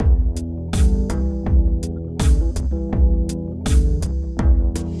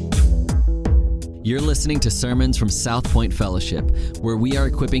You're listening to sermons from South Point Fellowship, where we are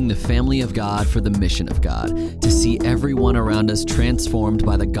equipping the family of God for the mission of God, to see everyone around us transformed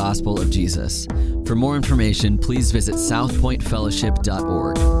by the gospel of Jesus. For more information, please visit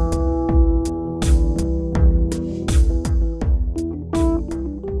southpointfellowship.org.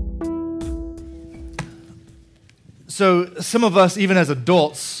 So some of us, even as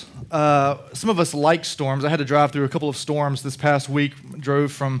adults, some of us like storms. I had to drive through a couple of storms this past week.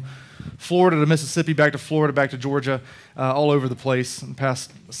 Drove from Florida to Mississippi, back to Florida, back to Georgia, all over the place in the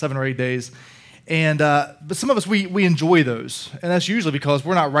past 7 or 8 days. And but some of us, we enjoy those. And that's usually because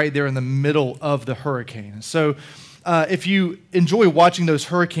we're not right there in the middle of the hurricane. So if you enjoy watching those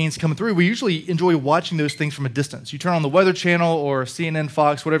hurricanes come through, we usually enjoy watching those things from a distance. You turn on the Weather Channel or CNN,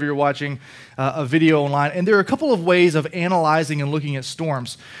 Fox, whatever you're watching, a video online, and there are a couple of ways of analyzing and looking at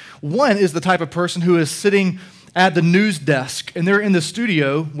storms. One is the type of person who is sitting at the news desk, and they're in the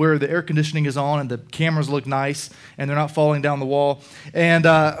studio where the air conditioning is on and the cameras look nice and they're not falling down the wall. And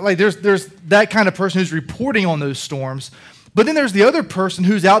there's that kind of person who's reporting on those storms. But then there's the other person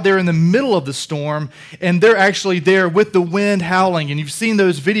who's out there in the middle of the storm, and they're actually there with the wind howling. And you've seen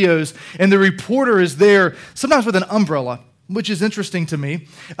those videos, and the reporter is there, sometimes with an umbrella, which is interesting to me,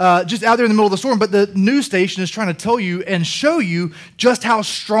 just out there in the middle of the storm. But the news station is trying to tell you and show you just how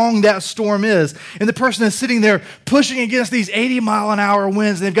strong that storm is. And the person is sitting there pushing against these 80-mile-an-hour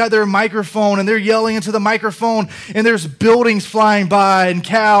winds. And they've got their microphone, and they're yelling into the microphone. And there's buildings flying by, and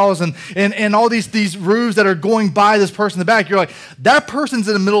cows, and all these roofs that are going by this person in the back. You're like, that person's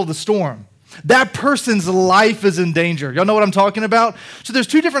in the middle of the storm. That person's life is in danger. Y'all know what I'm talking about? So there's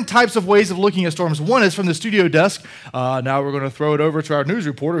two different types of ways of looking at storms. One is from the studio desk. Now we're going to throw it over to our news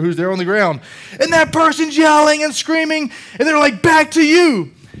reporter who's there on the ground. And that person's yelling and screaming, and they're like, back to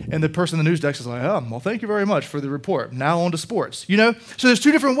you. And the person on the news desk is like, oh, well, thank you very much for the report. Now on to sports. You know? So there's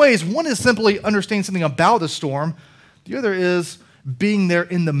two different ways. One is simply understanding something about the storm. The other is being there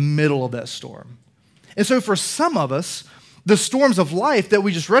in the middle of that storm. And so for some of us, the storms of life that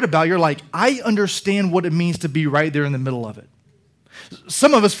we just read about, you're like, I understand what it means to be right there in the middle of it.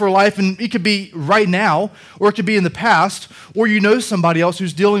 Some of us for life, and it could be right now, or it could be in the past, or you know somebody else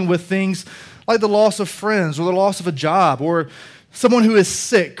who's dealing with things like the loss of friends, or the loss of a job, or someone who is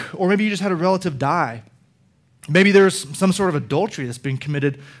sick, or maybe you just had a relative die. Maybe there's some sort of adultery that's been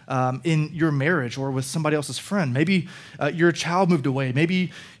committed in your marriage or with somebody else's friend. Maybe your child moved away.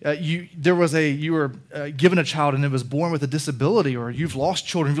 Maybe you were given a child and it was born with a disability, or you've lost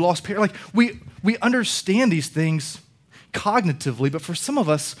children, you've lost parents. Like we understand these things cognitively, but for some of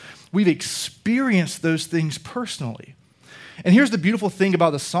us, we've experienced those things personally. And here's the beautiful thing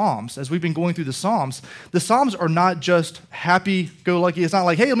about the Psalms. As we've been going through the Psalms are not just happy-go-lucky. It's not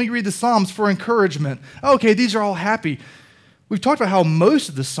like, hey, let me read the Psalms for encouragement. Okay, these are all happy. We've talked about how most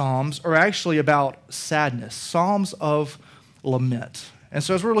of the Psalms are actually about sadness, Psalms of lament. And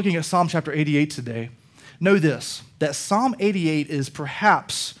so as we're looking at Psalm chapter 88 today, know this, that Psalm 88 is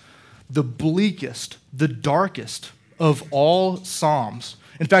perhaps the bleakest, the darkest of all Psalms.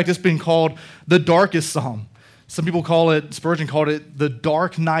 In fact, it's been called the darkest Psalm. Some people Spurgeon called it the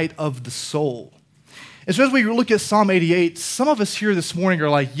dark night of the soul. And so as we look at Psalm 88, some of us here this morning are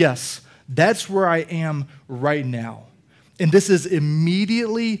like, yes, that's where I am right now. And this is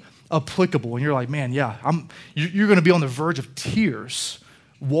immediately applicable. And you're like, man, yeah, you're going to be on the verge of tears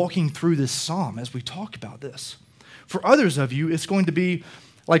walking through this psalm as we talk about this. For others of you, it's going to be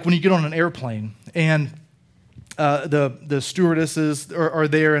like when you get on an airplane and the stewardesses are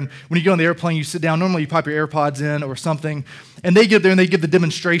there, and when you get on the airplane, you sit down. Normally, you pop your AirPods in or something, and they get there and they give the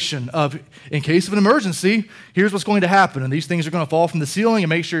demonstration of, in case of an emergency, here's what's going to happen, and these things are going to fall from the ceiling, and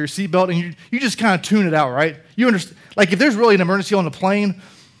make sure your seatbelt, and you just kind of tune it out, right? You understand? Like if there's really an emergency on the plane,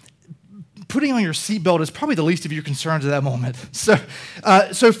 putting on your seatbelt is probably the least of your concerns at that moment. So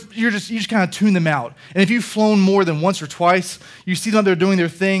you just kind of tune them out. And if you've flown more than once or twice, you see them there doing their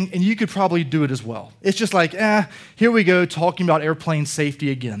thing, and you could probably do it as well. It's just like, here we go, talking about airplane safety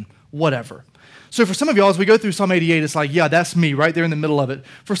again, whatever. So for some of y'all, as we go through Psalm 88, it's like, yeah, that's me right there in the middle of it.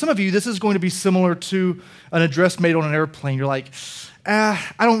 For some of you, this is going to be similar to an address made on an airplane. You're like, I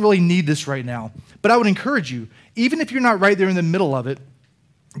don't really need this right now. But I would encourage you, even if you're not right there in the middle of it,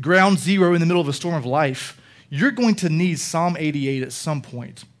 ground zero in the middle of a storm of life, you're going to need Psalm 88 at some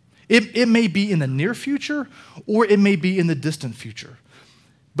point. It may be in the near future, or it may be in the distant future.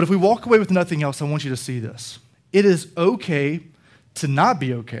 But if we walk away with nothing else, I want you to see this. It is okay to not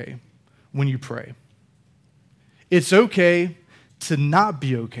be okay when you pray. It's okay to not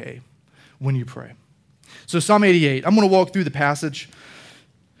be okay when you pray. So Psalm 88, I'm going to walk through the passage.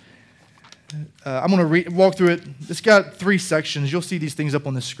 I'm going to walk through it. It's got 3 sections. You'll see these things up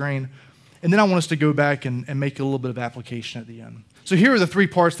on the screen. And then I want us to go back and make a little bit of application at the end. So here are the three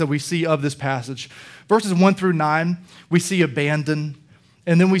parts that we see of this passage. Verses 1 through 9, we see abandon,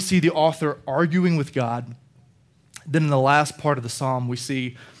 and then we see the author arguing with God. Then in the last part of the psalm, we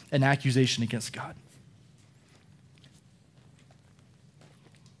see an accusation against God.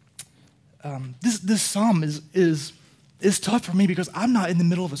 This psalm is tough for me because I'm not in the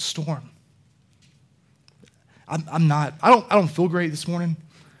middle of a storm. I'm not. I don't feel great this morning.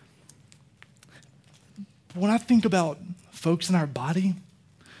 But when I think about folks in our body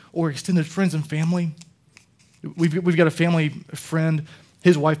or extended friends and family, we've got a family friend.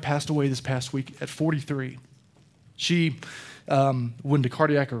 His wife passed away this past week at 43. She went into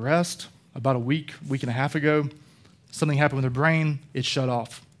cardiac arrest about a week and a half ago. Something happened with her brain. It shut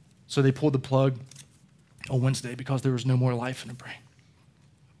off. So they pulled the plug on Wednesday because there was no more life in her brain.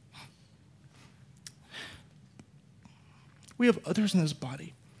 We have others in this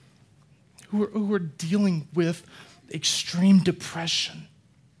body who are dealing with extreme depression,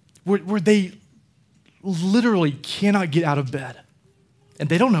 where they literally cannot get out of bed, and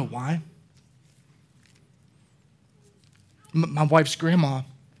they don't know why. My wife's grandma,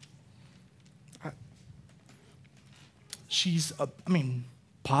 she's,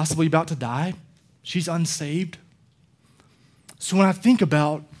 possibly about to die. She's unsaved. So when I think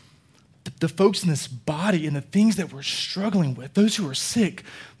about the folks in this body and the things that we're struggling with, those who are sick,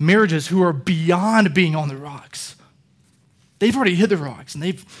 marriages who are beyond being on the rocks, they've already hit the rocks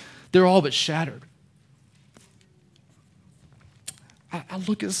and they're all but shattered. I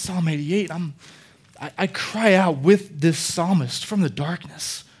look at Psalm 88, I cry out with this psalmist from the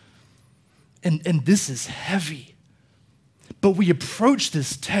darkness. And this is heavy. But we approach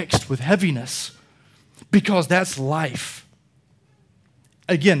this text with heaviness because that's life.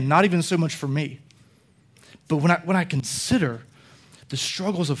 Again, not even so much for me. But when I consider the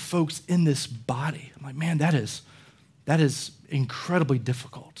struggles of folks in this body, I'm like, man, that is incredibly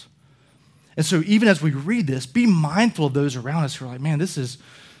difficult. And so even as we read this, be mindful of those around us who are like, man, this is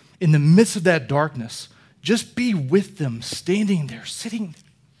in the midst of that darkness. Just be with them, standing there, sitting.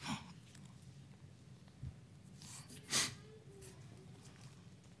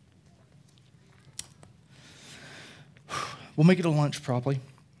 We'll make it a lunch probably.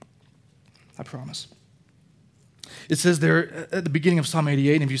 I promise. It says there at the beginning of Psalm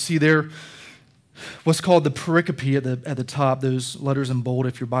 88, and if you see there what's called the pericope at the top, those letters in bold,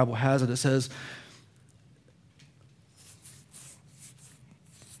 if your Bible has it, it says,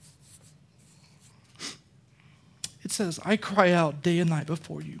 I cry out day and night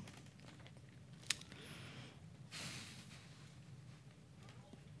before you.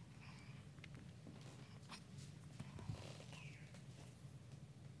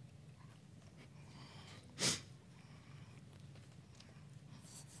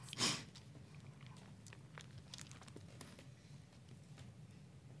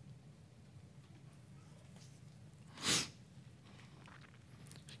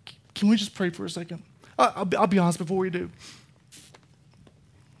 Can we just pray for a second? I'll be honest before we do.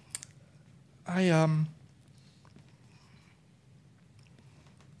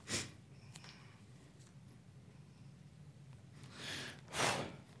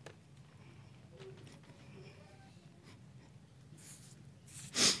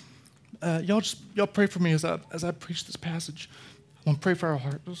 Y'all pray for me as I preach this passage. I want to pray for our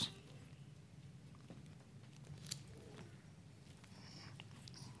hearts.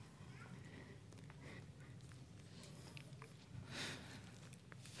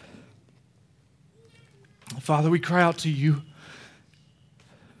 Father, we cry out to you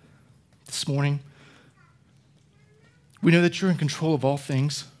this morning. We know that you're in control of all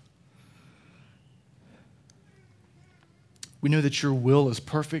things. We know that your will is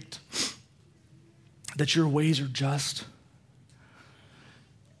perfect, that your ways are just.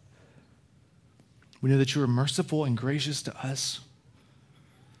 We know that you are merciful and gracious to us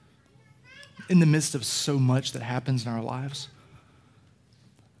in the midst of so much that happens in our lives.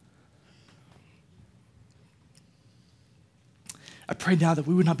 I pray now that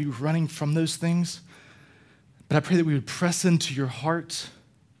we would not be running from those things, but I pray that we would press into your heart,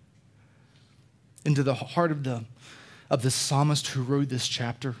 into the heart of the psalmist who wrote this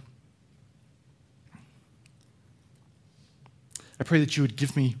chapter. I pray that you would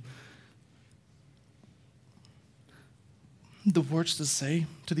give me the words to say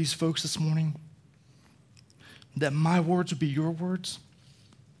to these folks this morning, that my words would be your words.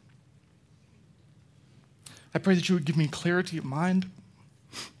 I pray that you would give me clarity of mind,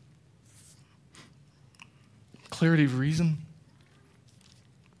 clarity of reason.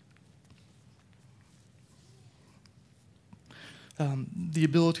 the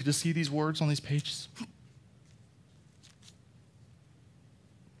ability to see these words on these pages?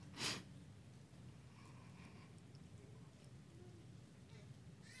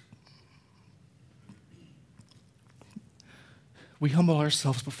 We humble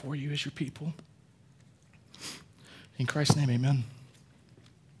ourselves before you as your people. In Christ's name, amen.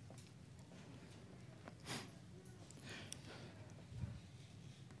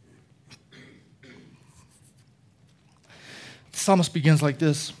 The psalmist begins like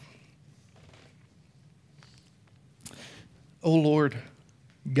this. O Lord,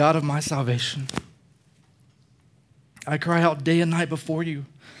 God of my salvation, I cry out day and night before you.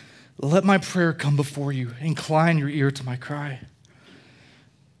 Let my prayer come before you. Incline your ear to my cry.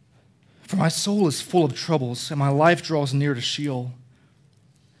 For my soul is full of troubles, and my life draws near to Sheol.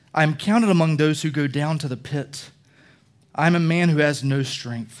 I am counted among those who go down to the pit. I am a man who has no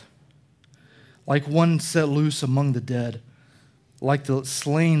strength, like one set loose among the dead, like the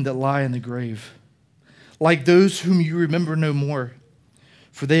slain that lie in the grave, like those whom you remember no more,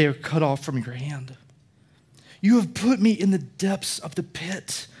 for they are cut off from your hand. You have put me in the depths of the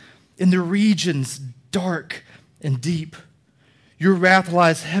pit, in the regions dark and deep. Your wrath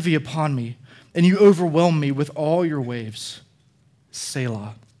lies heavy upon me, and you overwhelm me with all your waves.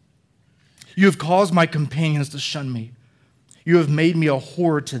 Selah. You have caused my companions to shun me. You have made me a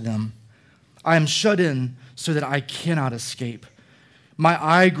horror to them. I am shut in so that I cannot escape. My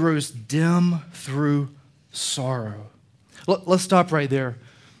eye grows dim through sorrow. Let's stop right there.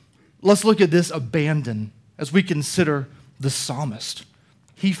 Let's look at this abandon as we consider the psalmist.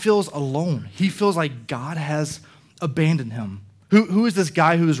 He feels alone. He feels like God has abandoned him. Who is this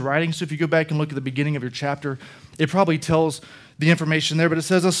guy who is writing? So if you go back and look at the beginning of your chapter, it probably tells the information there, but it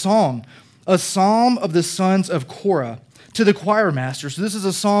says a psalm of the sons of Korah to the choir master. So this is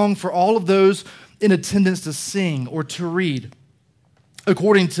a song for all of those in attendance to sing or to read.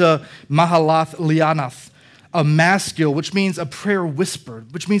 According to Mahalath Leannath, a maskil, which means a prayer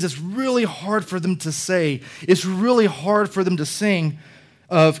whispered, which means it's really hard for them to say. It's really hard for them to sing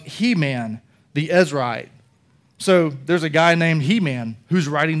of Heman, the Ezrahite. So there's a guy named Heman who's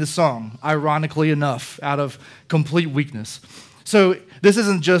writing the song, ironically enough, out of complete weakness. So this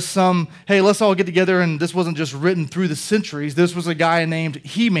isn't just some, hey, let's all get together, and this wasn't just written through the centuries. This was a guy named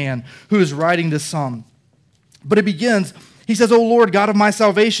Heman who is writing this song. But it begins, he says, O Lord, God of my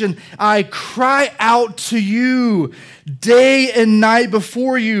salvation, I cry out to you day and night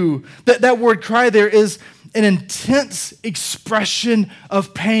before you. That word cry there is an intense expression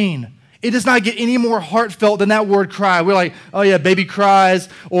of pain. It does not get any more heartfelt than that word cry. We're like, oh yeah, baby cries,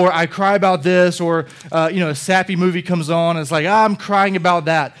 or I cry about this, or a sappy movie comes on, and it's like, I'm crying about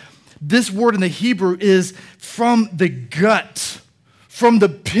that. This word in the Hebrew is from the gut, from the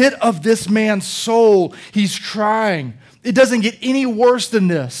pit of this man's soul. He's crying. It doesn't get any worse than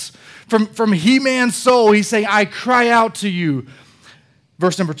this. From He-Man's soul, he's saying, I cry out to you.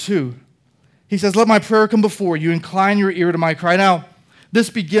 Verse number 2, he says, let my prayer come before you, incline your ear to my cry. Now, this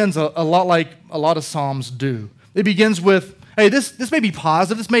begins a lot like a lot of Psalms do. It begins with, hey, this may be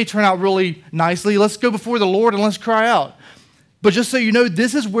positive. This may turn out really nicely. Let's go before the Lord and let's cry out. But just so you know,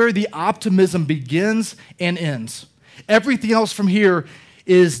 this is where the optimism begins and ends. Everything else from here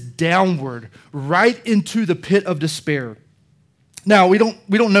is downward, right into the pit of despair. Now, we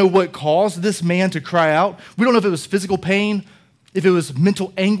don't know what caused this man to cry out. We don't know if it was physical pain, if it was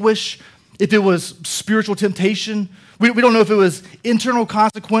mental anguish, if it was spiritual temptation. We don't know if it was internal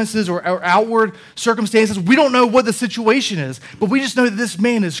consequences or outward circumstances. We don't know what the situation is, but we just know that this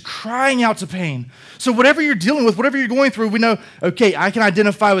man is crying out to pain. So whatever you're dealing with, whatever you're going through, we know, okay, I can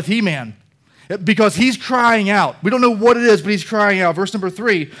identify with He-Man because he's crying out. We don't know what it is, but he's crying out. Verse number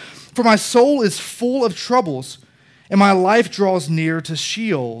 3, for my soul is full of troubles, and my life draws near to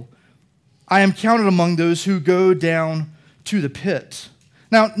Sheol. I am counted among those who go down to the pit.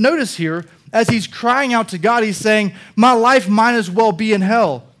 Now, notice here, as he's crying out to God, he's saying, my life might as well be in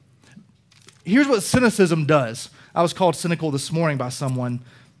hell. Here's what cynicism does. I was called cynical this morning by someone.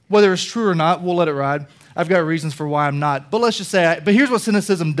 Whether it's true or not, we'll let it ride. I've got reasons for why I'm not. But let's just say, but here's what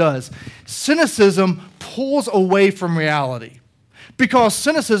cynicism does. Cynicism pulls away from reality. Because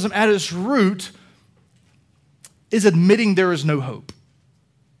cynicism at its root is admitting there is no hope.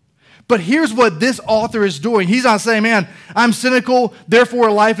 But here's what this author is doing. He's not saying, man, I'm cynical, therefore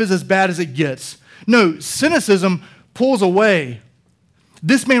life is as bad as it gets. No, cynicism pulls away.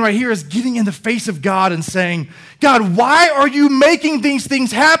 This man right here is getting in the face of God and saying, God, why are you making these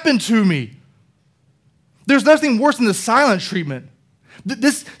things happen to me? There's nothing worse than the silent treatment.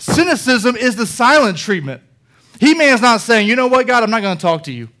 This cynicism is the silent treatment. He-Man's not saying, you know what, God, I'm not going to talk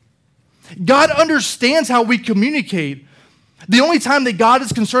to you. God understands how we communicate. The only time that God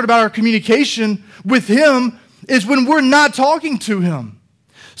is concerned about our communication with him is when we're not talking to him.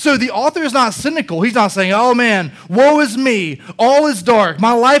 So the author is not cynical. He's not saying, oh man, woe is me. All is dark.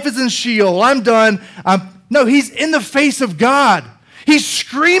 My life is in Sheol. I'm done. No, he's in the face of God. He's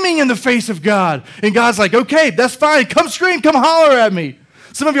screaming in the face of God. And God's like, okay, that's fine. Come scream. Come holler at me.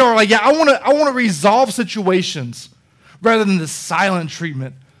 Some of you are like, yeah, I want to resolve situations rather than the silent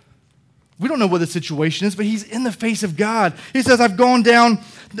treatment. We don't know what the situation is, but he's in the face of God. He says, I've gone down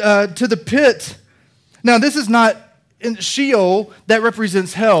to the pit. Now, this is not in Sheol, that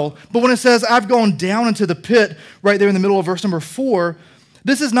represents hell. But when it says, I've gone down into the pit, right there in the middle of verse number 4,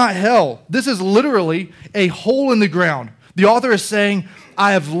 this is not hell. This is literally a hole in the ground. The author is saying,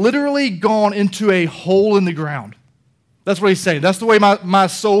 I have literally gone into a hole in the ground. That's what he's saying. That's the way my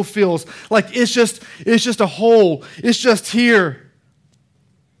soul feels. Like it's just a hole. It's just here.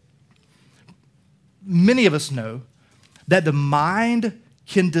 Many of us know that the mind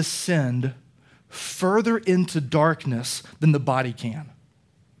can descend further into darkness than the body can.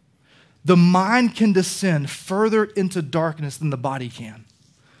 The mind can descend further into darkness than the body can.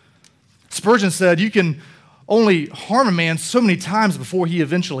 Spurgeon said, you can only harm a man so many times before he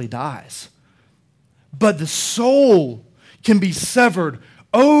eventually dies. But the soul can be severed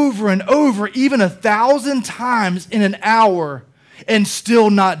over and over, even 1,000 times in an hour, and still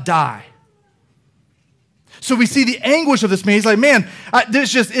not die. So we see the anguish of this man. He's like, man,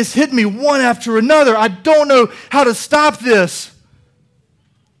 it's hit me one after another. I don't know how to stop this.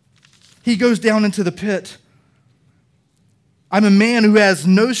 He goes down into the pit. I'm a man who has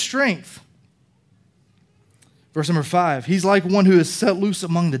no strength. Verse number 5, he's like one who is set loose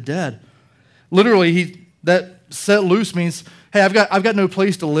among the dead. Literally, that set loose means, hey, I've got no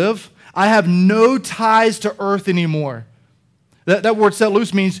place to live. I have no ties to earth anymore. That word set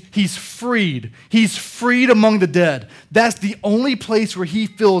loose means he's freed. He's freed among the dead. That's the only place where he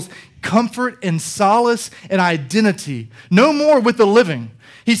feels comfort and solace and identity. No more with the living.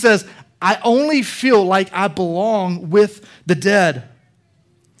 He says, I only feel like I belong with the dead.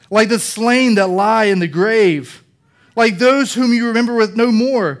 Like the slain that lie in the grave. Like those whom you remember with no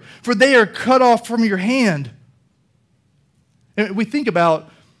more, for they are cut off from your hand. And we think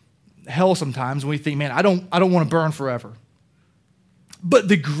about hell sometimes, and we think, man, I don't want to burn forever. But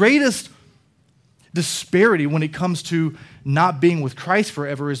the greatest disparity when it comes to not being with Christ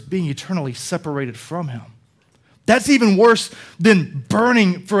forever is being eternally separated from him. That's even worse than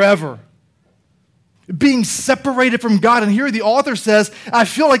burning forever. Being separated from God. And here the author says, I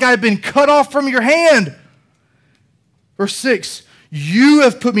feel like I've been cut off from your hand. Verse 6, you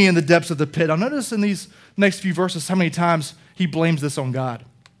have put me in the depths of the pit. Now notice in these next few verses how many times he blames this on God.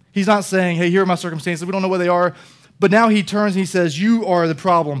 He's not saying, hey, here are my circumstances. We don't know what they are. But now he turns and he says, you are the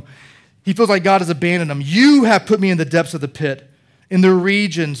problem. He feels like God has abandoned him. You have put me in the depths of the pit, in the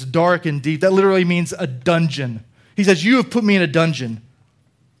regions dark and deep. That literally means a dungeon. He says, you have put me in a dungeon.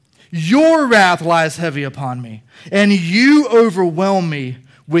 Your wrath lies heavy upon me, and you overwhelm me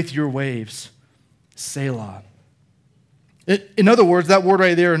with your waves. Selah. In other words, that word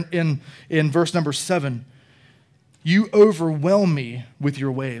right there in verse number 7, you overwhelm me with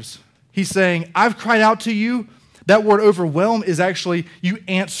your waves. He's saying, I've cried out to you. That word overwhelm is actually you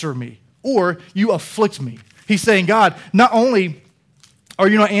answer me or you afflict me. He's saying, God, not only are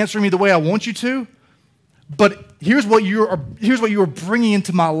you not answering me the way I want you to, but here's what you are bringing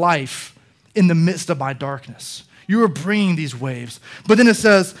into my life in the midst of my darkness. You are bringing these waves. But then it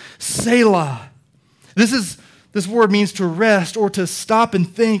says, Selah. This word means to rest or to stop and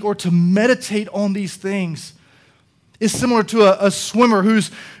think or to meditate on these things. It's similar to a swimmer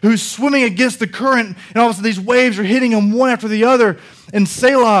who's swimming against the current, and all of a sudden these waves are hitting him one after the other. And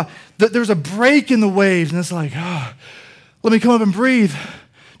Selah, there's a break in the waves, and it's like, let me come up and breathe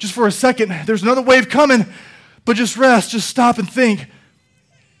just for a second. There's another wave coming, but just rest, just stop and think.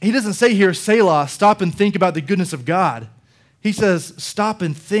 He doesn't say here, Selah, stop and think about the goodness of God. He says, stop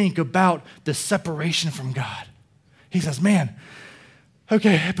and think about the separation from God. He says, man,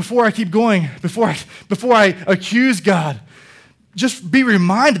 okay, before I keep going, before I accuse God, just be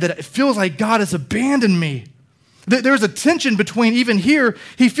reminded that it feels like God has abandoned me. There's a tension between, even here,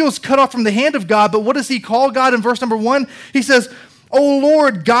 he feels cut off from the hand of God, but what does he call God in verse number 1? He says, O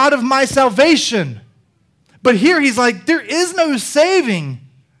Lord, God of my salvation. But here he's like, there is no saving.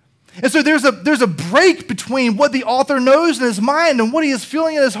 And so there's a break between what the author knows in his mind and what he is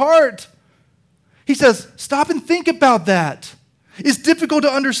feeling in his heart. He says, stop and think about that. It's difficult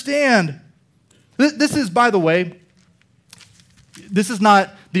to understand. This is, by the way,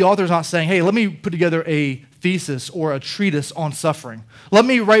 the author's not saying, hey, let me put together a thesis or a treatise on suffering. Let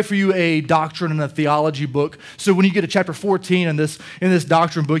me write for you a doctrine and a theology book, so when you get to chapter 14 in this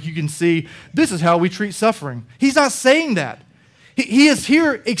doctrine book, you can see this is how we treat suffering. He's not saying that. He is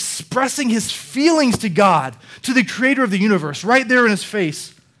here expressing his feelings to God, to the creator of the universe, right there in his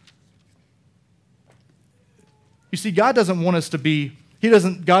face. You see, God doesn't want us to be,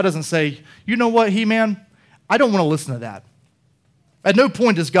 God doesn't say, you know what, He-Man, I don't want to listen to that. At no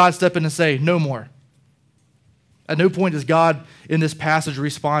point does God step in and say, no more. At no point does God in this passage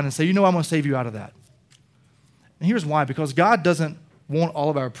respond and say, you know, I'm going to save you out of that. And here's why, because God doesn't want all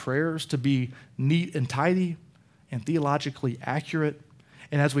of our prayers to be neat and tidy and theologically accurate.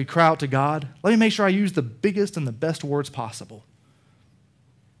 And as we cry out to God, let me make sure I use the biggest and the best words possible.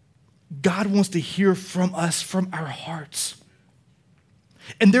 God wants to hear from us, from our hearts.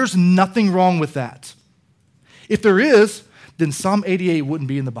 And there's nothing wrong with that. If there is, then Psalm 88 wouldn't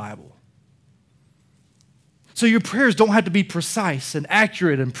be in the Bible. So your prayers don't have to be precise and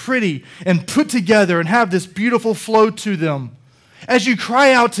accurate and pretty and put together and have this beautiful flow to them. As you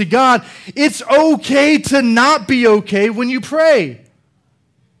cry out to God, it's okay to not be okay when you pray.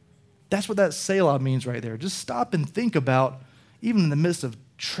 That's what that Selah means right there. Just stop and think about, even in the midst of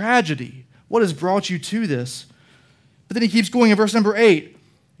tragedy, what has brought you to this? But then he keeps going in verse number 8.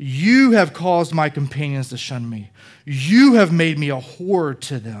 You have caused my companions to shun me. You have made me a horror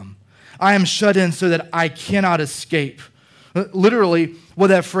to them. I am shut in so that I cannot escape. Literally, what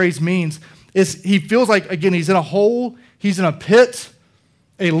that phrase means is he feels like, again, he's in a hole, he's in a pit,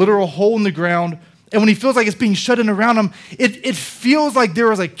 a literal hole in the ground, and when he feels like it's being shut in around him, it feels like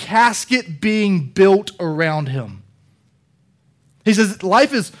there is a casket being built around him. He says,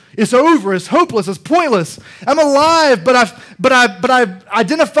 life is over, it's hopeless, it's pointless. I'm alive, but I've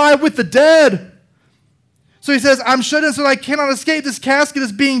identified with the dead. So he says, I'm shut in so that I cannot escape. This casket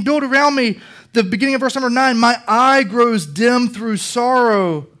is being built around me. The beginning of verse number 9, my eye grows dim through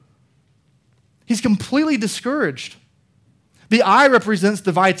sorrow. He's completely discouraged. The eye represents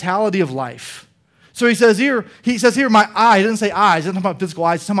the vitality of life. So he says here, my eye. He doesn't say eyes. He doesn't talk about physical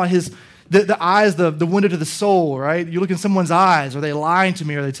eyes. He's talking about the eyes, the window to the soul, right? You look in someone's eyes. Are they lying to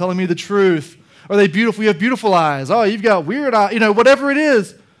me? Are they telling me the truth? Are they beautiful? You have beautiful eyes. Oh, you've got weird eyes. Whatever it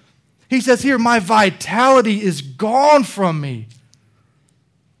is. He says here, my vitality is gone from me.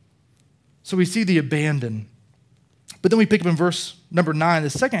 So we see the abandon. But then we pick up in verse number 9, the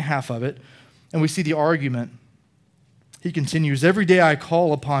second half of it, and we see the argument. He continues, every day I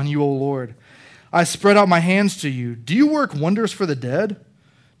call upon you, O Lord. I spread out my hands to you. Do you work wonders for the dead?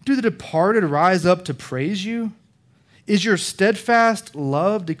 Do the departed rise up to praise you? Is your steadfast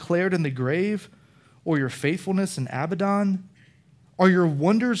love declared in the grave, or your faithfulness in Abaddon? Are your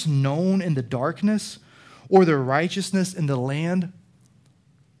wonders known in the darkness, or their righteousness in the land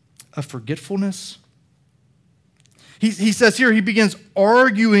of forgetfulness? He says here, he begins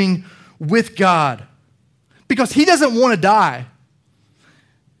arguing with God because he doesn't want to die.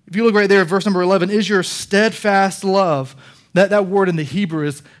 If you look right there at verse number 11, is your steadfast love, that word in the Hebrew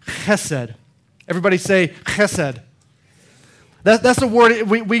is chesed. Everybody say chesed. That's the word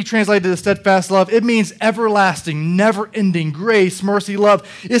we translate to the steadfast love. It means everlasting, never-ending, grace, mercy, love.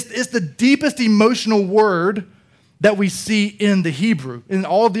 It's the deepest emotional word that we see in the Hebrew, in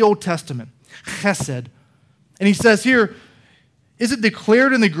all of the Old Testament, chesed. And he says here, is it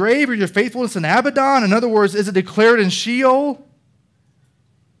declared in the grave or your faithfulness in Abaddon? In other words, is it declared in Sheol?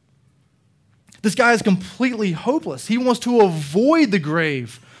 This guy is completely hopeless. He wants to avoid the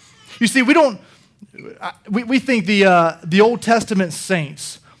grave. You see, we think the Old Testament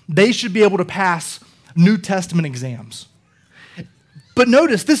saints, they should be able to pass New Testament exams. But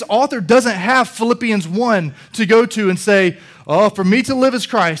notice, this author doesn't have Philippians 1 to go to and say, oh, for me to live is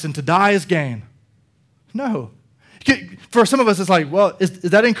Christ and to die is gain. No. For some of us, it's like, well, is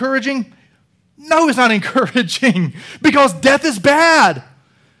that encouraging? No, it's not encouraging because death is bad.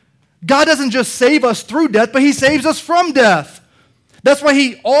 God doesn't just save us through death, but he saves us from death. That's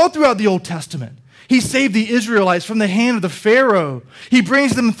why all throughout the Old Testament, he saved the Israelites from the hand of the Pharaoh. He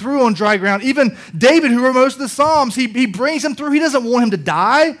brings them through on dry ground. Even David, who wrote most of the Psalms, he brings them through. He doesn't want him to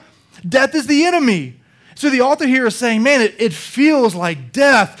die. Death is the enemy. So the author here is saying, man, it feels like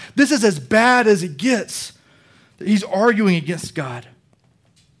death. This is as bad as it gets. He's arguing against God.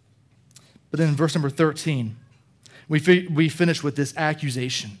 But then in verse number 13, we finish with this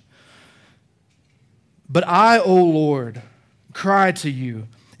accusation. But I, O Lord, cry to you.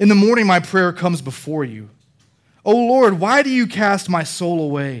 In the morning my prayer comes before you. O Lord, why do you cast my soul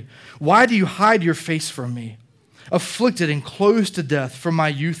away? Why do you hide your face from me? Afflicted and close to death from my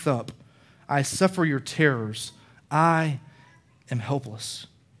youth up, I suffer your terrors. I am helpless.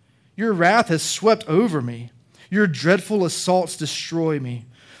 Your wrath has swept over me. Your dreadful assaults destroy me.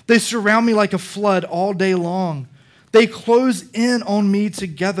 They surround me like a flood all day long. They close in on me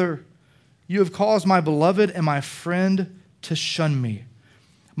together. You have caused my beloved and my friend to shun me.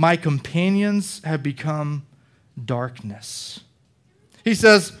 My companions have become darkness. He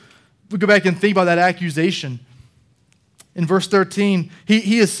says, we go back and think about that accusation. In verse 13,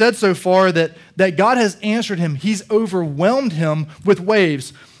 he has said so far that God has answered him. He's overwhelmed him with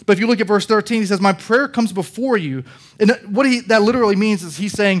waves. But if you look at verse 13, he says, my prayer comes before you. And what that literally means is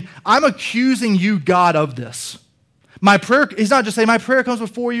he's saying, I'm accusing you, God, of this. My prayer, he's not just saying, my prayer comes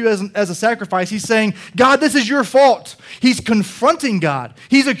before you as a sacrifice. He's saying, God, this is your fault. He's confronting God.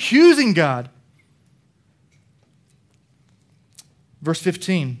 He's accusing God. Verse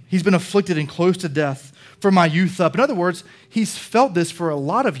 15, he's been afflicted and close to death from my youth up. In other words, he's felt this for a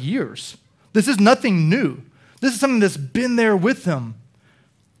lot of years. This is nothing new. This is something that's been there with him.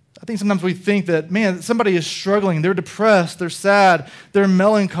 I think sometimes we think that, man, somebody is struggling. They're depressed. They're sad. They're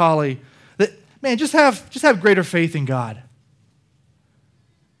melancholy. That, man, just have greater faith in God.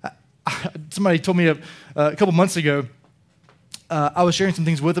 Somebody told me a couple months ago, I was sharing some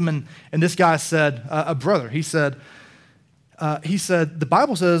things with him, and this guy said, a brother, he said, the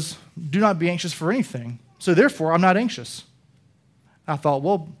Bible says, do not be anxious for anything. So therefore, I'm not anxious. I thought,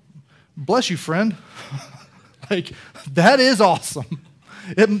 well, bless you, friend. Like, that is awesome.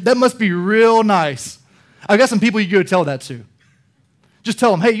 That must be real nice. I've got some people you go tell that to. Just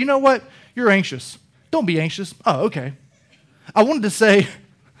tell them, hey, you know what? You're anxious. Don't be anxious. Oh, okay. I wanted to say,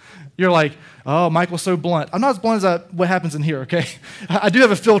 you're like, oh, Michael's so blunt. I'm not as blunt as what happens in here, okay? I do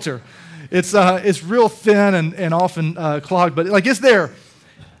have a filter. It's real thin and often clogged, but like it's there.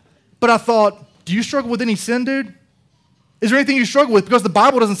 But I thought, do you struggle with any sin, dude? Is there anything you struggle with? Because the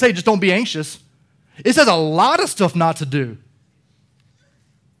Bible doesn't say just don't be anxious. It says a lot of stuff not to do.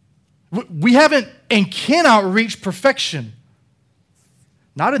 We haven't and cannot reach perfection.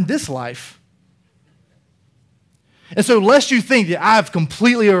 Not in this life. And so lest you think that I've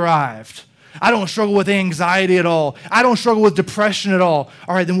completely arrived, I don't struggle with anxiety at all, I don't struggle with depression at all,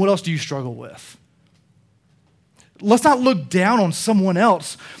 all right, then what else do you struggle with? Let's not look down on someone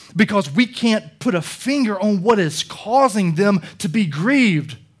else because we can't put a finger on what is causing them to be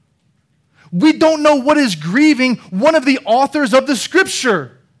grieved. We don't know what is grieving one of the authors of the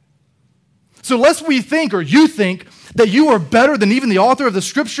Scripture. So lest we think, or you think, that you are better than even the author of the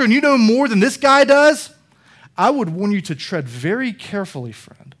Scripture and you know more than this guy does, I would warn you to tread very carefully,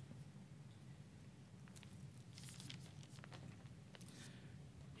 friend.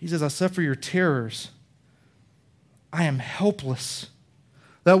 He says, I suffer your terrors. I am helpless.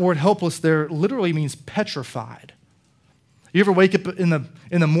 That word helpless there literally means petrified. You ever wake up in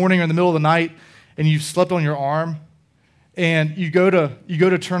the morning or in the middle of the night and you've slept on your arm and you go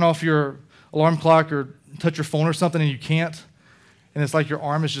to turn off your alarm clock or touch your phone or something and you can't, and it's like your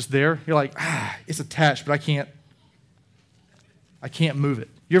arm is just there. You're like, it's attached, but I can't move it.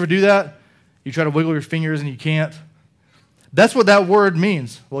 You ever do that? You try to wiggle your fingers and you can't. That's what that word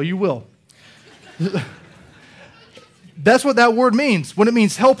means. Well, you will. That's what that word means when it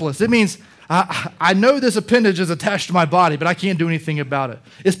means helpless. It means, I know this appendage is attached to my body, but I can't do anything about it.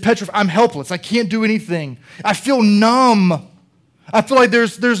 It's petrified. I'm helpless. I can't do anything. I feel numb. I feel like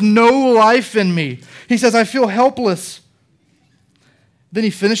there's no life in me. He says, I feel helpless. Then he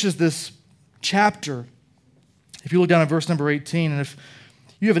finishes this chapter. If you look down at verse number 18, and if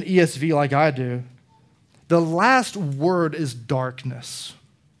you have an ESV like I do, the last word is darkness.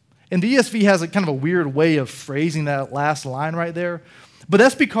 And the ESV has a kind of a weird way of phrasing that last line right there. But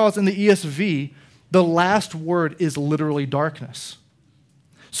that's because in the ESV, the last word is literally darkness.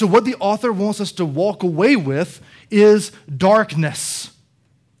 So what the author wants us to walk away with is darkness.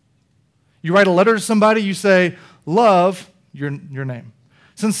 You write a letter to somebody, you say, love, your name.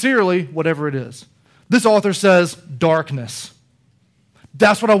 Sincerely, whatever it is. This author says darkness.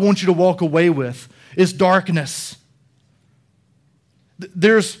 That's what I want you to walk away with, is darkness.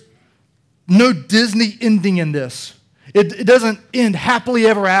 There's no Disney ending in this. It doesn't end happily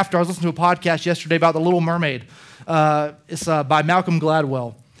ever after. I was listening to a podcast yesterday about The Little Mermaid. It's by Malcolm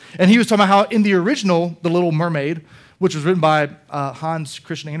Gladwell. And he was talking about how in the original, The Little Mermaid, which was written by Hans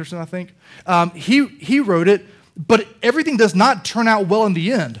Christian Andersen, I think, he wrote it, but everything does not turn out well in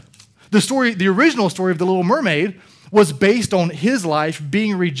the end. The original story of The Little Mermaid was based on his life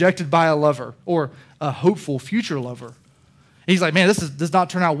being rejected by a lover or a hopeful future lover. And he's like, man, this does not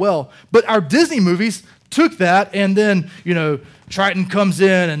turn out well. But our Disney movies, took that and then, Triton comes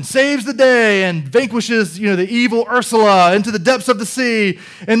in and saves the day and vanquishes, the evil Ursula into the depths of the sea.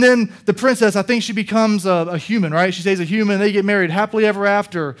 And then the princess, I think she becomes a human, right? She stays a human. They get married happily ever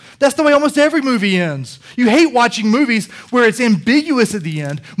after. That's the way almost every movie ends. You hate watching movies where it's ambiguous at the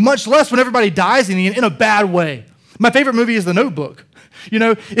end, much less when everybody dies in the end in a bad way. My favorite movie is The Notebook. In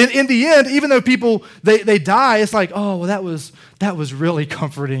the end, even though people, they die, it's like, oh, well, that was really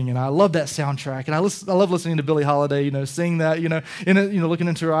comforting, and I love that soundtrack, and I love listening to Billie Holiday, sing that, looking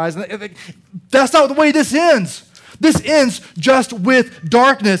into her eyes. And that's not the way this ends. This ends just with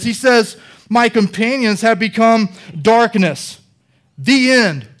darkness. He says, my companions have become darkness. The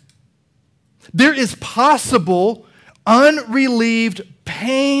end. There is possible unrelieved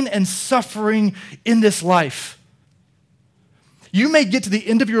pain and suffering in this life. You may get to the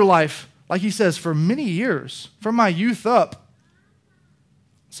end of your life, like he says, for many years, from my youth up.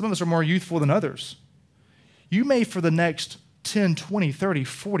 Some of us are more youthful than others. You may, for the next 10, 20, 30,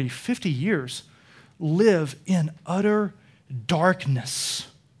 40, 50 years, live in utter darkness.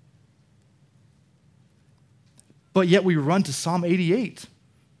 But yet we run to Psalm 88.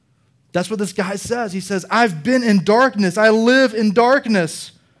 That's what this guy says. He says, I've been in darkness. I live in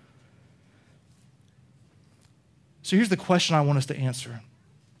darkness. So here's the question I want us to answer.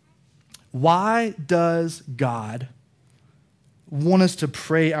 Why does God want us to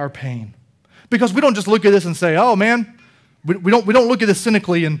pray our pain? Because we don't just look at this and say, oh man, we don't look at this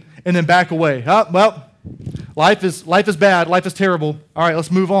cynically and then back away. Well, life is bad, life is terrible. All right,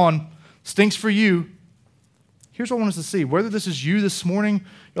 let's move on. Stinks for you. Here's what I want us to see. Whether this is you this morning,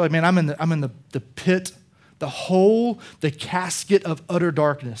 you're like, man, I'm in the pit, the hole, the casket of utter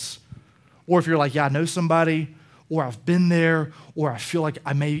darkness. Or if you're like, yeah, I know somebody, or I've been there, or I feel like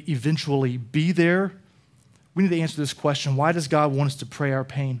I may eventually be there, we need to answer this question. Why does God want us to pray our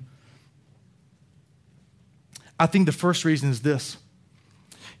pain? I think the first reason is this.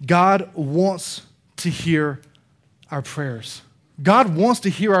 God wants to hear our prayers. God wants to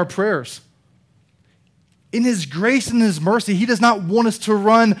hear our prayers. In His grace and His mercy, He does not want us to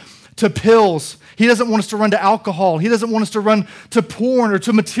run to pills. He doesn't want us to run to alcohol. He doesn't want us to run to porn or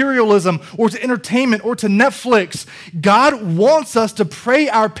to materialism or to entertainment or to Netflix. God wants us to pray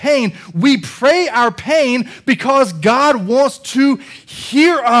our pain. We pray our pain because God wants to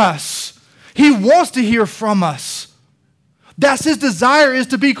hear us. He wants to hear from us. That's His desire, is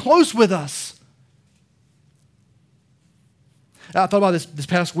to be close with us. I thought about this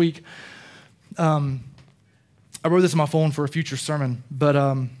past week. I wrote this on my phone for a future sermon, but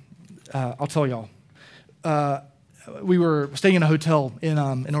I'll tell y'all. We were staying in a hotel in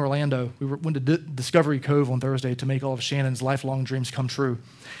Orlando. We went to Discovery Cove on Thursday to make all of Shannon's lifelong dreams come true.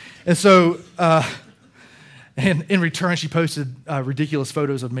 And so, and in return, she posted ridiculous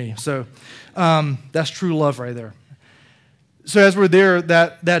photos of me. So that's true love right there. So as we're there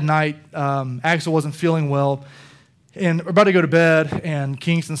that night, Axel wasn't feeling well, and we're about to go to bed, and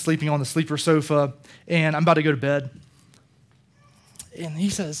Kingston's sleeping on the sleeper sofa, and I'm about to go to bed. And he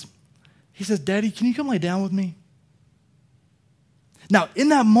says, Daddy, can you come lay down with me? Now, in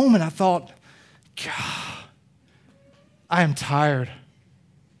that moment, I thought, God, I am tired.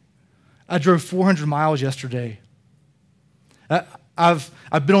 I drove 400 miles yesterday. I've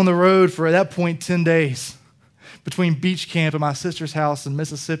been on the road for, at that point, 10 days between beach camp and my sister's house in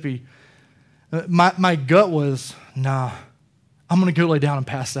Mississippi. My gut was, nah, I'm going to go lay down and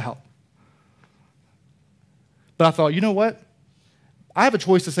pass out. But I thought, you know what? I have a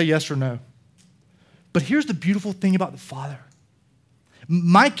choice to say yes or no. But here's the beautiful thing about the Father.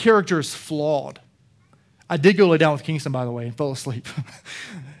 My character is flawed. I did go lay down with Kingston, by the way, and fell asleep.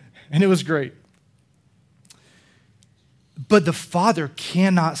 And it was great. But the Father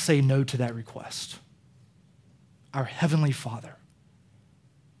cannot say no to that request. Our Heavenly Father.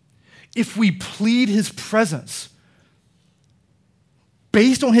 If we plead His presence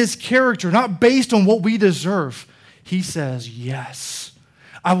based on His character, not based on what we deserve, He says, yes,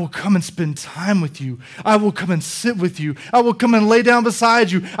 I will come and spend time with you. I will come and sit with you. I will come and lay down beside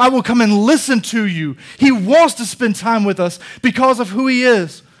you. I will come and listen to you. He wants to spend time with us because of who He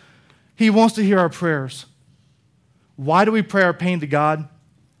is. He wants to hear our prayers. Why do we pray our pain to God?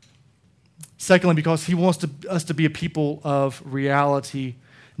 Secondly, because He wants us to be a people of reality,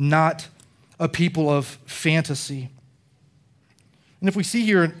 not a people of fantasy. And if we see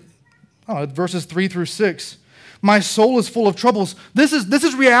here, verses 3-6, my soul is full of troubles. This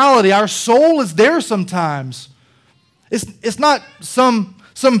is reality. Our soul is there sometimes. It's not some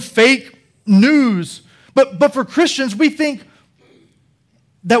fake news. But for Christians, we think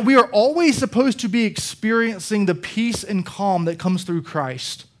that we are always supposed to be experiencing the peace and calm that comes through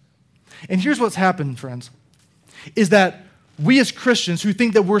Christ. And here's what's happened, friends, is that we as Christians who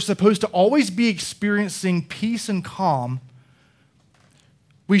think that we're supposed to always be experiencing peace and calm,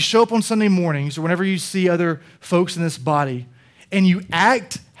 we show up on Sunday mornings or whenever you see other folks in this body and you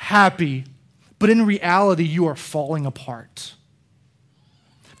act happy, but in reality you are falling apart.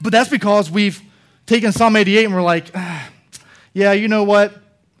 But that's because we've taken Psalm 88 and we're like, yeah, you know what?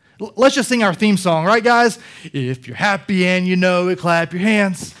 Let's just sing our theme song, right, guys? If you're happy and you know it, clap your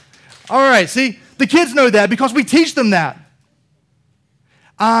hands. All right, see, the kids know that because we teach them that.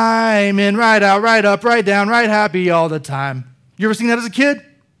 I'm in, right out, right up, right down, right happy all the time. You ever sing that as a kid?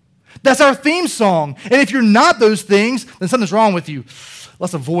 That's our theme song. And if you're not those things, then something's wrong with you.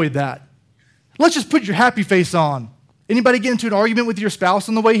 Let's avoid that. Let's just put your happy face on. Anybody get into an argument with your spouse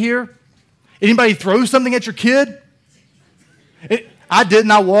on the way here? Anybody throw something at your kid? I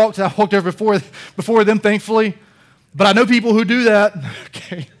didn't. I walked over before them, thankfully. But I know people who do that.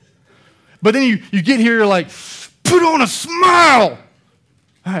 Okay. But then you get here, you're like, put on a smile.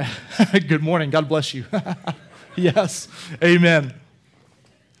 All right. Good morning. God bless you. Yes. Amen.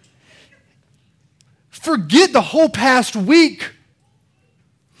 Forget the whole past week.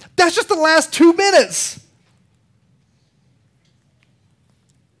 That's just the last 2 minutes.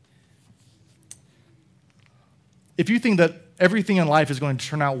 If you think that everything in life is going to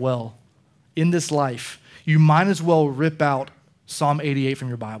turn out well in this life, you might as well rip out Psalm 88 from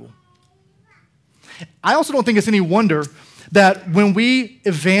your Bible. I also don't think it's any wonder that when we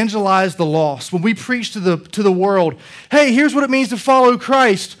evangelize the lost, when we preach to the world, hey, here's what it means to follow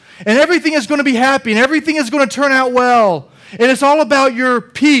Christ, and everything is going to be happy, and everything is going to turn out well, and it's all about your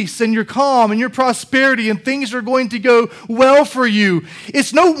peace and your calm and your prosperity, and things are going to go well for you.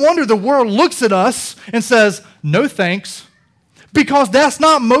 It's no wonder the world looks at us and says, no thanks, because that's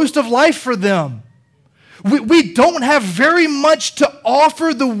not most of life for them. We don't have very much to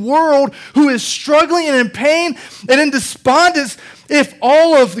offer the world who is struggling and in pain and in despondence if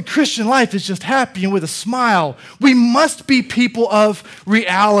all of the Christian life is just happy and with a smile. We must be people of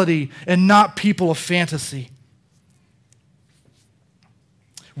reality and not people of fantasy.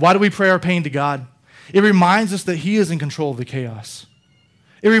 Why do we pray our pain to God? It reminds us that He is in control of the chaos.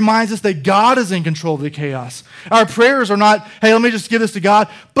 It reminds us that God is in control of the chaos. Our prayers are not, hey, let me just give this to God,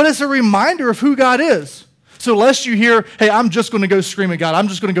 but it's a reminder of who God is. So lest you hear, hey, I'm just going to go scream at God. I'm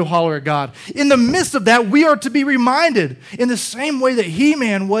just going to go holler at God. In the midst of that, we are to be reminded in the same way that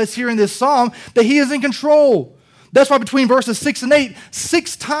He-Man was here in this psalm, that He is in control. That's why between verses 6 and 8,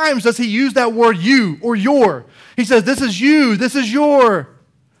 6 times does He use that word you or your. He says, this is you, this is your.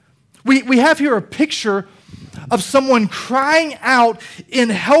 We have here a picture of someone crying out in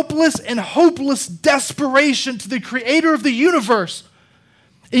helpless and hopeless desperation to the Creator of the universe.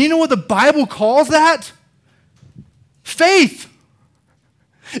 And you know what the Bible calls that? Faith.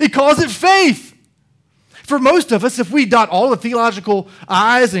 It calls it faith. For most of us, if we dot all the theological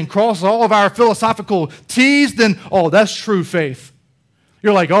I's and cross all of our philosophical T's, then, oh, that's true faith.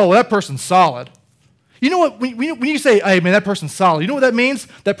 You're like, oh, that person's solid. You know what? When you say, hey, man, that person's solid, you know what that means?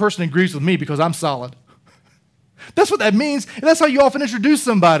 That person agrees with me because I'm solid. That's what that means, and that's how you often introduce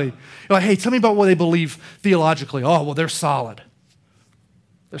somebody. You're like, hey, tell me about what they believe theologically. Oh, well, they're solid.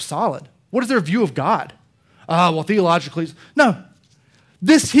 They're solid. What is their view of God? Well, theologically, no.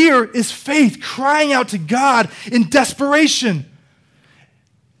 This here is faith crying out to God in desperation.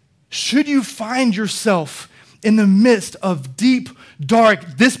 Should you find yourself in the midst of deep,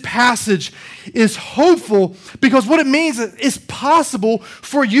 dark, this passage is hopeful because what it means is it's possible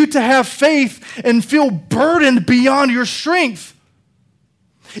for you to have faith and feel burdened beyond your strength.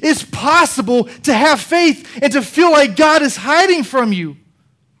 It's possible to have faith and to feel like God is hiding from you.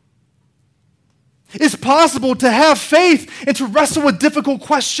 It's possible to have faith and to wrestle with difficult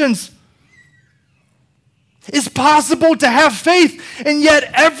questions. It's possible to have faith, and yet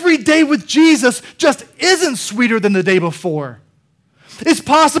every day with Jesus just isn't sweeter than the day before. It's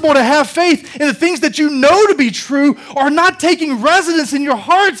possible to have faith, and the things that you know to be true are not taking residence in your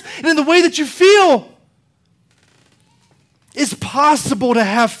hearts and in the way that you feel. It's possible to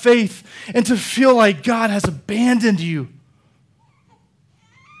have faith and to feel like God has abandoned you.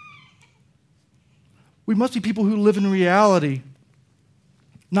 We must be people who live in reality,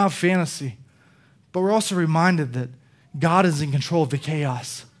 not fantasy. But we're also reminded that God is in control of the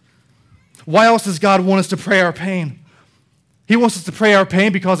chaos. Why else does God want us to pray our pain? He wants us to pray our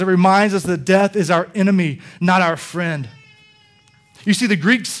pain because it reminds us that death is our enemy, not our friend. You see, the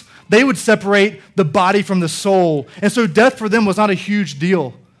Greeks, they would separate the body from the soul. And so death for them was not a huge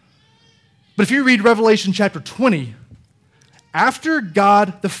deal. But if you read Revelation chapter 20, after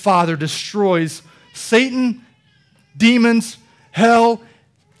God the Father destroys Satan, demons, hell,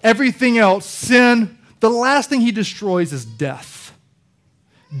 everything else, sin, the last thing he destroys is death.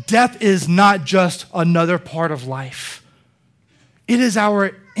 Death is not just another part of life. It is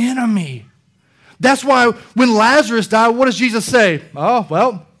our enemy. That's why when Lazarus died, what does Jesus say? Oh,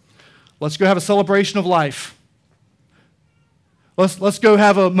 well, let's go have a celebration of life. Let's go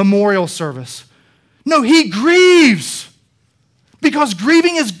have a memorial service. No, he grieves because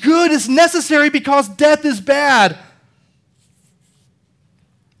grieving is good, it's necessary because death is bad.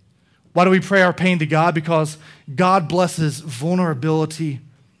 Why do we pray our pain to God? Because God blesses vulnerability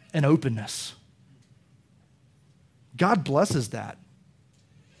and openness. God blesses that.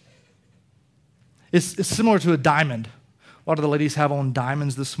 It's similar to a diamond. A lot of the ladies have on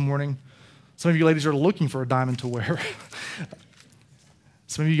diamonds this morning. Some of you ladies are looking for a diamond to wear.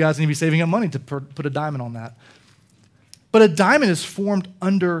 Some of you guys need to be saving up money to put a diamond on that. But a diamond is formed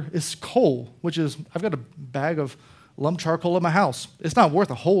under its coal, which is, I've got a bag of lump charcoal at my house. It's not worth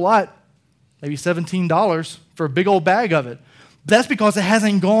a whole lot, maybe $17 for a big old bag of it. That's because it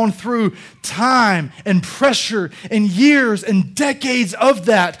hasn't gone through time and pressure and years and decades of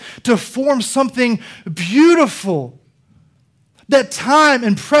that to form something beautiful. That time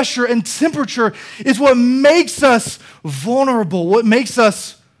and pressure and temperature is what makes us vulnerable, what makes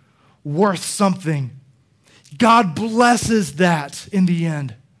us worth something. God blesses that in the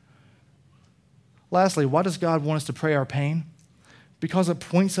end. Lastly, why does God want us to pray our pain? Because it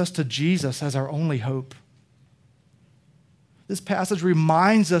points us to Jesus as our only hope. This passage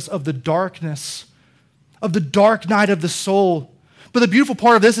reminds us of the darkness, of the dark night of the soul. But the beautiful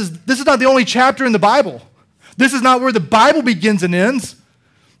part of this is not the only chapter in the Bible. This is not where the Bible begins and ends.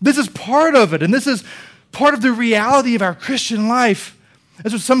 This is part of it, and this is part of the reality of our Christian life.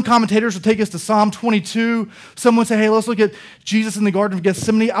 That's what some commentators will take us to Psalm 22. Some would say, hey, let's look at Jesus in the Garden of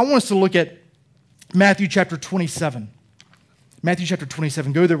Gethsemane. I want us to look at Matthew chapter 27. Matthew chapter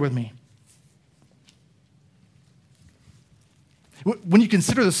 27. Go there with me. When you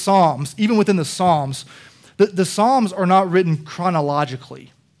consider the Psalms, even within the Psalms, the Psalms are not written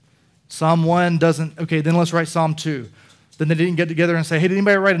chronologically. Psalm 1 doesn't, okay, then let's write Psalm 2. Then they didn't get together and say, hey, did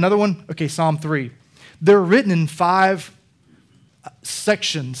anybody write another one? Okay, Psalm 3. They're written in 5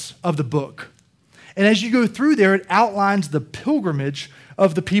 sections of the book. And as you go through there, it outlines the pilgrimage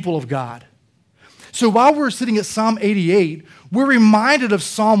of the people of God. So while we're sitting at Psalm 88, we're reminded of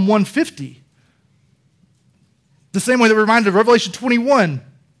Psalm 150. The same way that we're reminded of Revelation 21,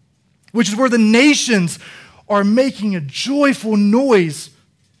 which is where the nations are making a joyful noise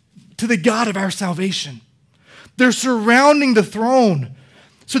to the God of our salvation. They're surrounding the throne.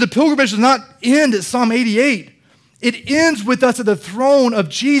 So the pilgrimage does not end at Psalm 88. It ends with us at the throne of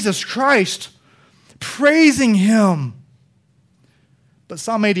Jesus Christ, praising Him. But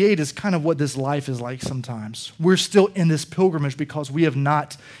Psalm 88 is kind of what this life is like sometimes. We're still in this pilgrimage because we have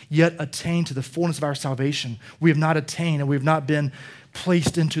not yet attained to the fullness of our salvation. We have not attained and we have not been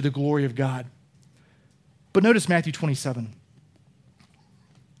placed into the glory of God. But notice Matthew 27.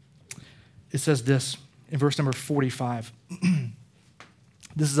 It says this in verse number 45.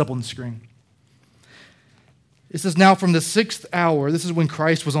 This is up on the screen. It says, now from the 6th hour, this is when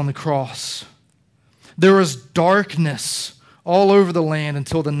Christ was on the cross, there was darkness all over the land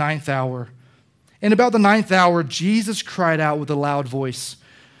until the 9th hour. And about the 9th hour, Jesus cried out with a loud voice,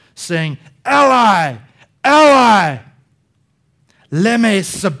 saying, Eli, Eli, lema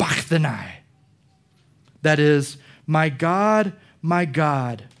sabachthani. That is, my God,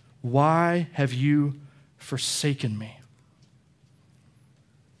 why have you forsaken me?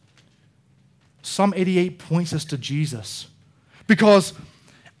 Psalm 88 points us to Jesus because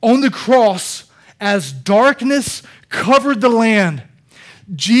on the cross, as darkness covered the land,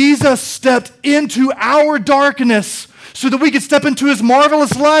 Jesus stepped into our darkness so that we could step into His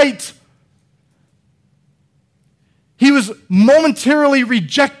marvelous light. He was momentarily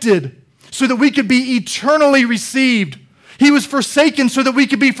rejected so that we could be eternally received. He was forsaken so that we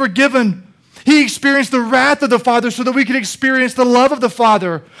could be forgiven. He experienced the wrath of the Father so that we could experience the love of the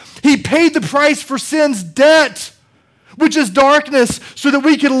Father. He paid the price for sin's debt, which is darkness, so that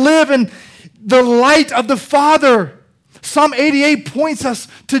we could live in the light of the Father. Psalm 88 points us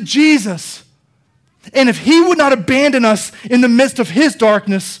to Jesus. And if He would not abandon us in the midst of His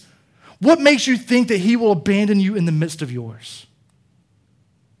darkness, what makes you think that He will abandon you in the midst of yours?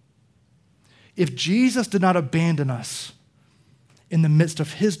 If Jesus did not abandon us in the midst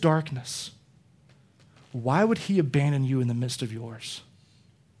of His darkness, why would He abandon you in the midst of yours?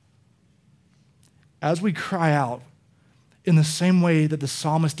 As we cry out in the same way that the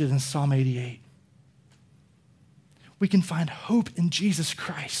psalmist did in Psalm 88, we can find hope in Jesus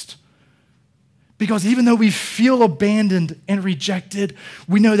Christ Because even though we feel abandoned and rejected,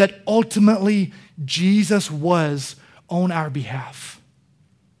 we know that ultimately Jesus was on our behalf.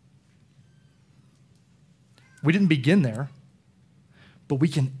 We didn't begin there, but we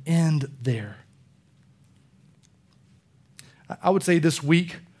can end there. I would say this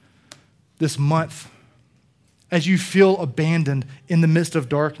week, this month, as you feel abandoned in the midst of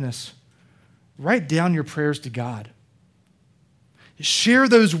darkness, write down your prayers to God. Share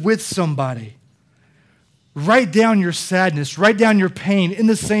those with somebody. Write down your sadness, write down your pain in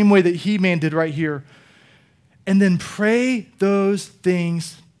the same way that He-Man did right here. And then pray those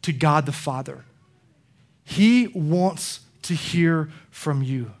things to God the Father. He wants to hear from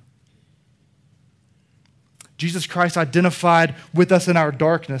you. Jesus Christ identified with us in our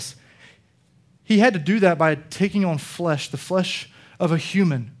darkness. He had to do that by taking on flesh, the flesh of a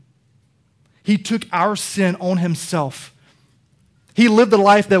human. He took our sin on Himself. He lived the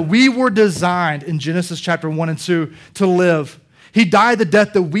life that we were designed in Genesis chapter 1 and 2 to live. He died the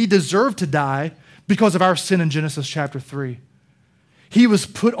death that we deserve to die because of our sin in Genesis chapter 3. He was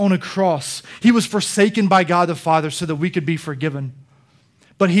put on a cross. He was forsaken by God the Father so that we could be forgiven.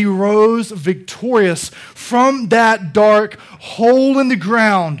 But He rose victorious from that dark hole in the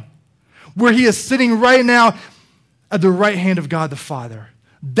ground where He is sitting right now at the right hand of God the Father.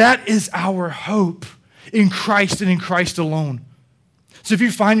 That is our hope in Christ and in Christ alone. So if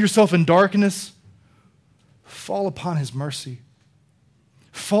you find yourself in darkness, fall upon His mercy.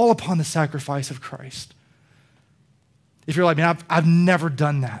 Fall upon the sacrifice of Christ. If you're like, man, I've never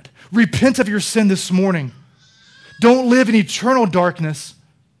done that. Repent of your sin this morning. Don't live in eternal darkness.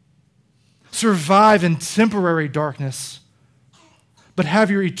 Survive in temporary darkness. But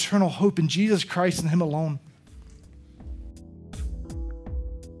have your eternal hope in Jesus Christ and Him alone.